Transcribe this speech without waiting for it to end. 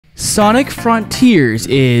Sonic Frontiers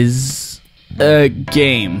is a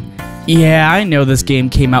game. Yeah, I know this game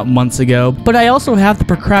came out months ago, but I also have the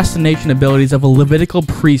procrastination abilities of a Levitical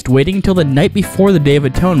priest waiting until the night before the Day of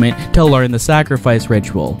Atonement to learn the sacrifice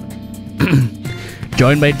ritual.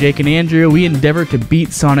 Joined by Jake and Andrew, we endeavor to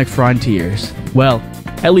beat Sonic Frontiers. Well,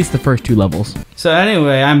 at least the first 2 levels. So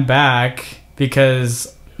anyway, I'm back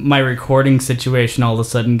because my recording situation all of a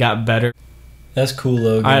sudden got better. That's cool,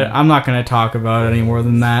 Logan. I'm not going to talk about it any more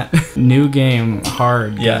than that. New game,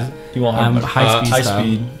 hard. Yeah, you want high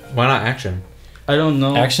speed. Why not action? I don't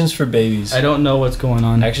know. Action's for babies. I don't know what's going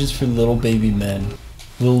on. Action's for little baby men.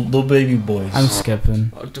 Little baby boys. I'm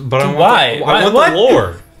skipping. But I want the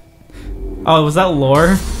lore. Oh, was that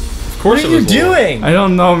lore? Of course it was. What are you doing? I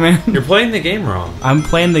don't know, man. You're playing the game wrong. I'm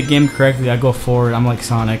playing the game correctly. I go forward. I'm like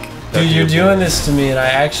Sonic. Dude, you're doing this to me, and I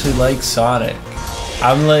actually like Sonic.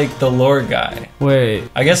 I'm like the lore guy. Wait.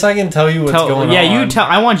 I guess I can tell you what's going on. Yeah, you tell.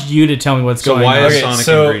 I want you to tell me what's going on. So why is Sonic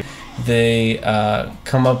and Green? They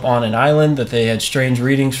come up on an island that they had strange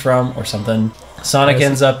readings from or something. Sonic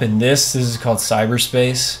ends up in this. This is called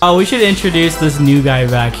cyberspace. Oh, we should introduce this new guy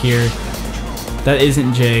back here. That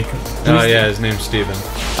isn't Jake. Oh, yeah, his name's Steven.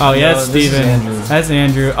 Oh, yeah, it's Steven. Andrew. That's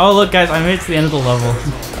Andrew. Oh, look, guys, I made it to the end of the level.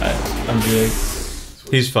 I'm Jake.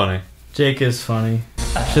 He's funny. Jake is funny.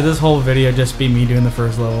 Should this whole video just be me doing the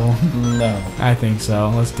first level? No. I think so.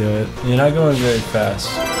 Let's do it. You're not going very fast.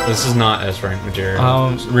 This is not S-rank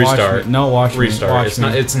material. Restart. No, watch me. Restart. Watch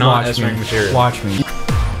It's not S-rank material. Watch me.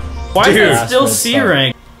 Why is it still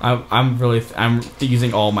C-rank? I'm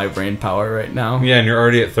using all my brain power right now. Yeah, and you're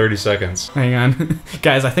already at 30 seconds. Hang on.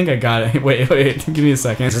 Guys, I think I got it. Wait. Give me a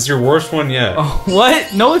second. Is this your worst one yet? Oh,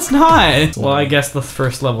 what? No, it's not. Well, I guess the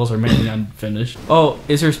first levels are mainly unfinished. Oh,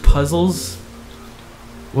 is there puzzles?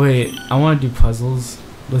 Wait, I want to do puzzles.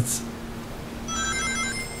 Let's...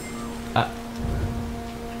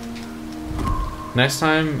 Next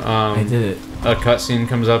time, I did it. A cutscene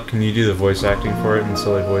comes up, can you do the voice acting for it in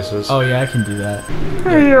silly voices? Oh yeah, I can do that.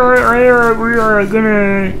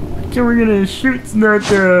 We're gonna shoot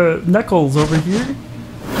the Knuckles over here,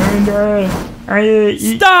 and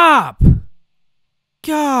stop!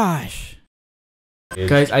 Gosh,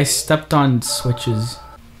 guys, I stepped on switches.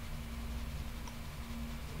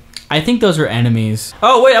 I think those are enemies.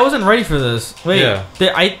 Oh wait, I wasn't ready for this. Wait, yeah.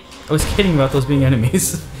 I was kidding about those being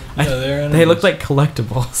enemies. Yeah, they look like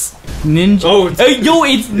collectibles. Ninja. Oh, yo,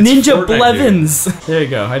 it's Ninja Fortnite, Blevins. There you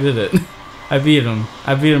go. I did it. I beat him.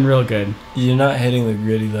 I beat him real good. You're not hitting the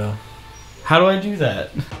gritty though. How do I do that?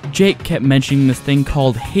 Jake kept mentioning this thing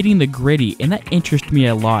called hitting the gritty, and that interested me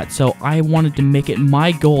a lot, so I wanted to make it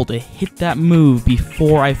my goal to hit that move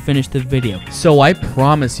before I finish the video. So I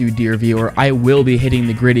promise you, dear viewer, I will be hitting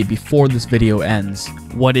the gritty before this video ends.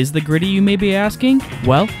 What is the gritty, you may be asking?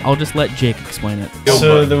 Well, I'll just let Jake explain it.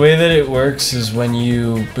 So the way that it works is when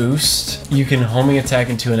you boost, you can homing attack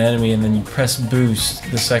into an enemy, and then you press boost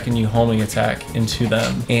the second you homing attack into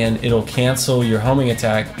them, and it'll cancel your homing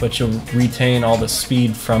attack, but you'll retain all the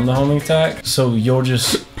speed from the homing attack, so you'll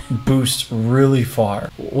just boost really far.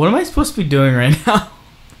 What am I supposed to be doing right now?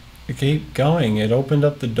 Keep going. It opened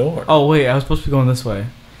up the door. Oh wait, I was supposed to be going this way.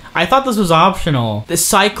 I thought this was optional. The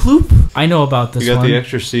Cycloop? I know about this one. You got the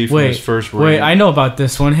extra C from his first ring. Wait, I know about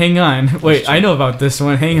this one. Hang on. Wait, I know about this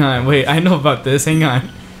one. Hang on. Wait, I know about this. Hang on.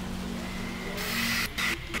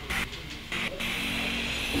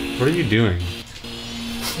 What are you doing?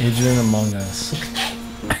 Adrian Among Us.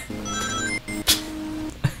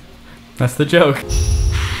 That's the joke.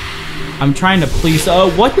 I'm trying to please.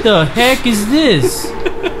 Oh, what the heck is this?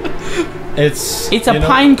 It's a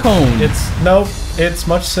pine cone. It's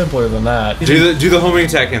much simpler than that. Do the homing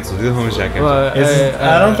attack cancel. Do the homing attack cancel.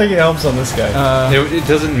 I don't think it helps on this guy. It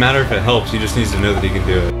doesn't matter if it helps. He just needs to know that he can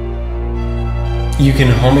do it. You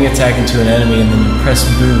can homing attack into an enemy, and then you press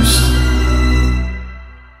boost.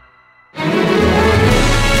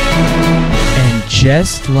 And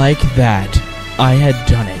just like that, I had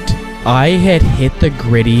done it. I had hit the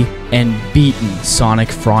gritty and beaten Sonic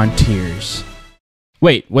Frontiers.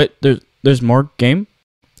 Wait, what? There's more game?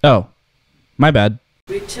 Oh, my bad.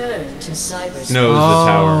 Return to cyberspace. No, it was the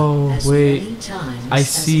tower. Oh, wait. I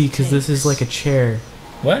see, because this is like a chair.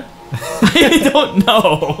 What? I don't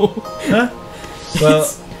know. Huh? Well,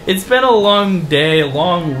 it's been a long day, a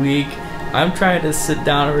long week. I'm trying to sit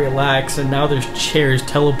down and relax, and now there's chairs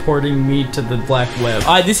teleporting me to the black web.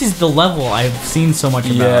 This is the level I've seen so much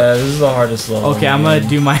about. Yeah, this is the hardest level. Okay, I'm gonna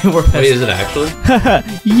do my worst. Wait, is it actually?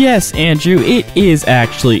 Yes, Andrew, it is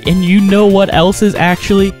actually. And you know what else is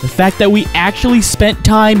actually? The fact that we actually spent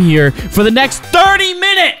time here for the next 30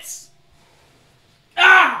 minutes!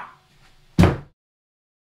 Ah!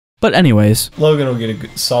 But anyways, Logan will get a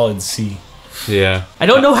good, solid C. Yeah. I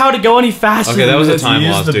don't know how to go any faster. Okay, that was a this. time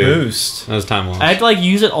Use loss, the dude. boost. That was time loss. I have to like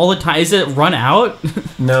use it all the time. Is it run out?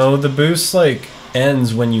 No, the boost like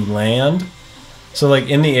ends when you land. So like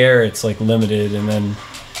in the air, it's like limited, and then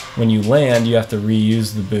when you land, you have to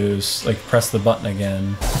reuse the boost. Like press the button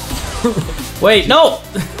again. Wait, no.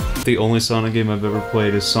 The only Sonic game I've ever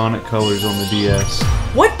played is Sonic Colors on the DS.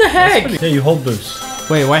 What the heck? Yeah, you hold boost.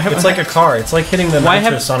 Wait, why haven't It's like a car. It's like hitting the Why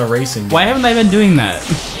nitrous on a racing game. why haven't I been doing that?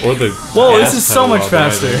 Or the Whoa, gas this is so pedal much while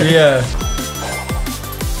driving. faster. Yeah.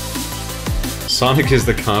 Sonic is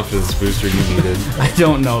the confidence booster you needed. I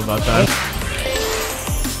don't know about that.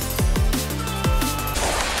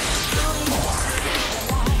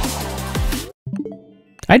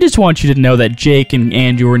 I just want you to know that Jake and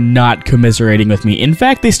Andrew were not commiserating with me. In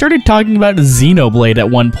fact, they started talking about Xenoblade at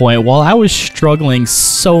one point while I was struggling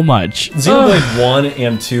so much. Xenoblade 1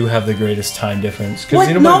 and 2 have the greatest time difference. What?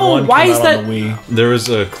 Xenoblade No, 1 why came is out that- on the Wii. There was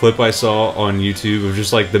a clip I saw on YouTube of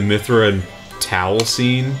just like the Mithra towel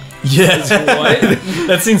scene. Yeah. What?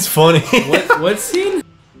 That seems funny. What scene?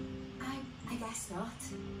 I guess not.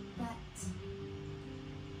 But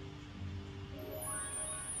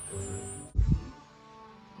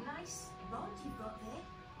nice rod you've got there.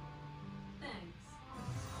 Thanks.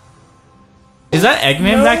 Is that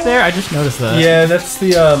Eggman back there? I just noticed that. Yeah, that's the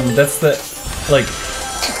like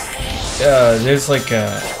there's like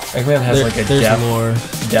Eggman has like a there's lore.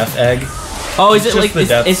 death egg. Oh, is it Just like the it's,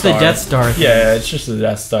 Death it's the Star. Death Star? thing. Yeah, it's just the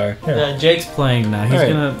Death Star. Here. Jake's playing now. He's Alright,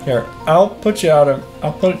 gonna. here. I'll put you out of.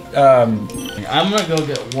 I'll put I'm gonna go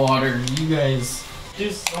get water. You guys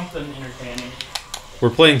do something entertaining. We're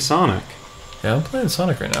playing Sonic. Yeah, I'm playing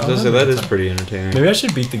Sonic right now. So that is pretty entertaining. Maybe I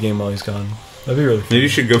should beat the game while he's gone. That'd be really fun. Maybe you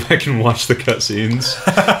should go back and watch the cutscenes.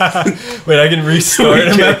 Wait, I can restart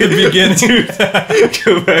him at the beginning.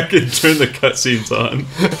 Go back and turn the cutscenes on.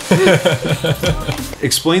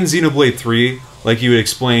 Explain Xenoblade 3 like you would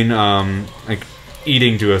explain like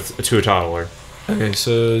eating to a toddler. Okay,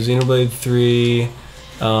 so Xenoblade 3,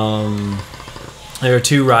 there are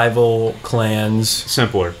two rival clans.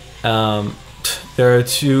 Simpler. There are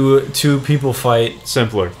two people fight.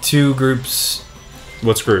 Simpler. Two groups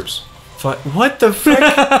What's groups? fight. What the frick?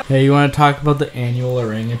 Hey, you want to talk about the annual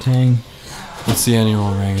orangutan? What's the annual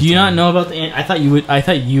orangutan? Do you not know about the? I thought you would. I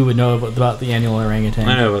thought you would know about the annual orangutan.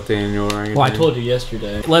 I know about the annual orangutan. Well, I told you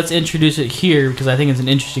yesterday. Let's introduce it here because I think it's an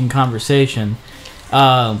interesting conversation.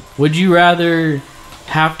 Would you rather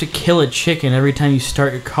have to kill a chicken every time you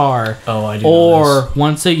start your car, Oh, I do know or this.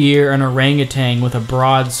 once a year an orangutan with a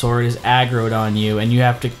broadsword is aggroed on you and you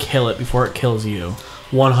have to kill it before it kills you?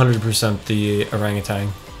 100% the orangutan.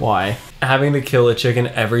 Why? Having to kill a chicken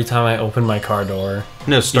every time I open my car door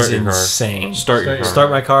No, start is your car. insane. Start your car. Start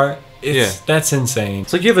my car? Yeah. That's insane.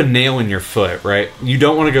 It's like you have a nail in your foot, right? You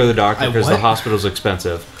don't want to go to the doctor I because the what? hospital's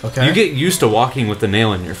expensive. Okay. You get used to walking with the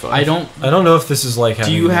nail in your foot. I don't. I don't know if this is like Do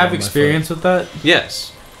having you a nail have in my experience with that?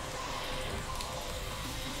 Yes.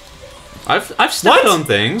 I've stepped What? on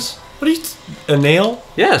things. foot. What are you... A nail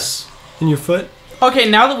Yes. in your foot? Okay,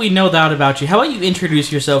 now that we know that about you, how about you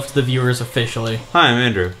introduce yourself to the viewers officially? Hi, I'm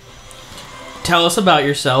Andrew. Tell us about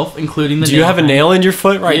yourself, including the. Do you have a thing. nail in your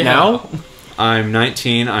foot right Yeah. now? I'm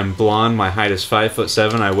 19. I'm blonde. My height is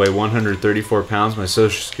 5'7". I weigh 134 pounds. My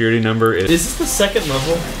social security number is. Is this the second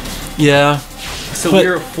level? Yeah. So But-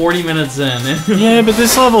 we're 40 minutes in. Yeah, but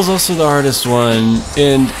this level's also the hardest one,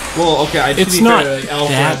 and Well, okay, It's not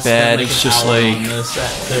that bad, it's just like-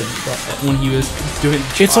 when he was doing.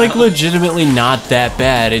 it's like trial. legitimately not that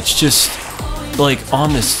bad. It's just like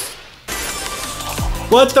on this.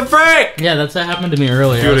 What the frick? Yeah, that's what happened to me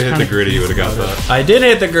earlier. If you I would was have hit the kinda gritty, you would have got confused about that. I did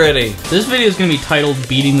hit the gritty. it. This video is gonna be titled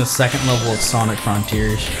 "Beating the Second Level of Sonic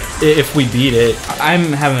Frontiers." If we beat it,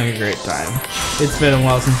 I'm having a great time. It's been a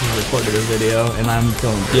while since we recorded a video, and I'm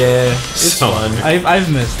feeling good. yeah, it's So- fun.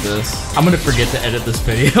 I've missed this. I'm gonna forget to edit this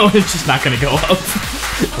video. It's just not gonna go up.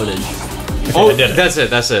 Footage. Oh, I did it. that's it.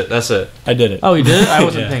 That's it. That's it. I did it. Oh, you did? I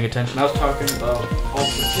wasn't Yeah. paying attention. I was talking about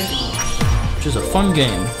Ultra Chicken, which is a fun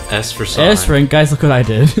game. S for Sonic. S rank, guys. Look what I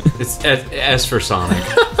did. It's S for Sonic.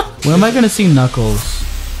 When am I gonna see Knuckles?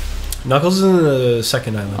 Knuckles is in the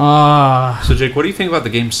second island. So, Jake, what do you think about the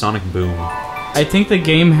game Sonic Boom? I think the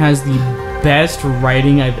game has the best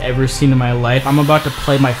writing I've ever seen in my life. I'm about to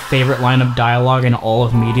play my favorite line of dialogue in all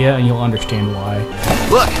of media, and you'll understand why.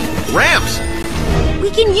 Look, ramps! We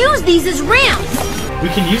can use these as ramps. We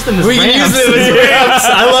can use them as We can use it as ramps.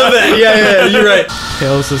 I love that. Yeah, you're right.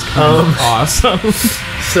 Tails is kind of awesome.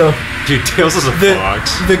 So Dude, Tails is a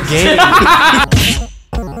fox. the game.